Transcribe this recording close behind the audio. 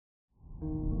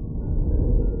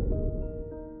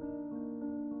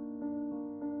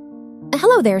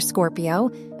Hello there, Scorpio,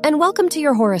 and welcome to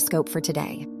your horoscope for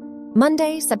today,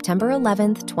 Monday, September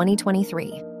 11th,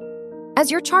 2023. As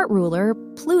your chart ruler,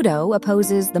 Pluto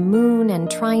opposes the moon and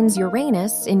trines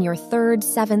Uranus in your 3rd,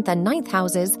 7th, and 9th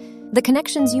houses. The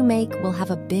connections you make will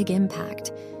have a big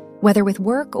impact. Whether with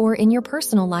work or in your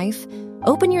personal life,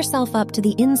 open yourself up to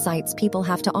the insights people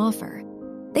have to offer.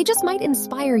 They just might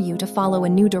inspire you to follow a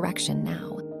new direction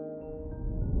now.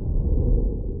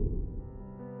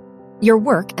 Your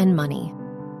work and money.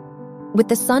 With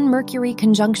the Sun-Mercury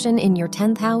conjunction in your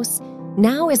 10th house,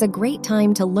 now is a great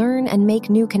time to learn and make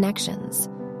new connections.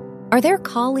 Are there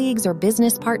colleagues or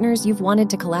business partners you've wanted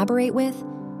to collaborate with?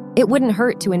 It wouldn't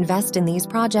hurt to invest in these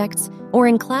projects or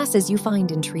in classes you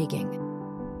find intriguing.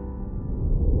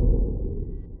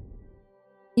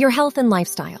 Your health and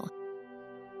lifestyle.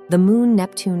 The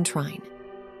Moon-Neptune trine.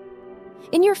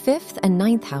 In your 5th and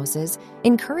 9th houses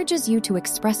encourages you to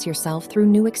express yourself through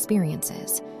new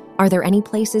experiences. Are there any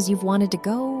places you've wanted to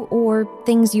go or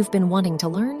things you've been wanting to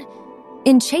learn?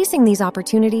 In chasing these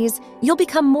opportunities, you'll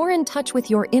become more in touch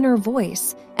with your inner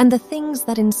voice and the things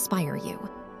that inspire you.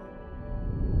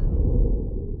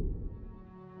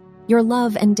 Your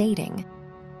love and dating.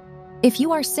 If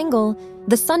you are single,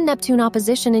 the Sun-Neptune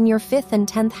opposition in your 5th and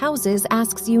 10th houses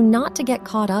asks you not to get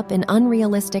caught up in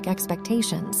unrealistic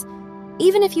expectations.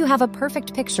 Even if you have a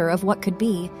perfect picture of what could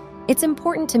be, it's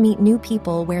important to meet new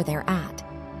people where they're at.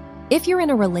 If you're in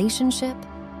a relationship,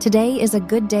 today is a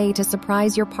good day to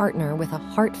surprise your partner with a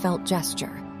heartfelt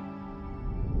gesture.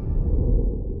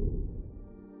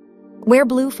 Wear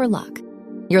blue for luck.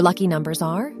 Your lucky numbers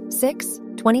are 6,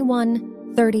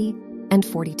 21, 30, and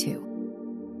 42.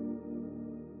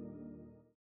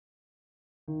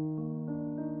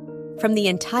 From the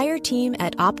entire team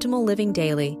at Optimal Living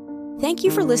Daily, thank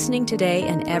you for listening today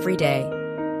and every day.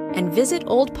 And visit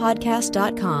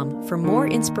oldpodcast.com for more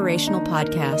inspirational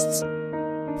podcasts.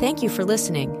 Thank you for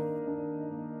listening.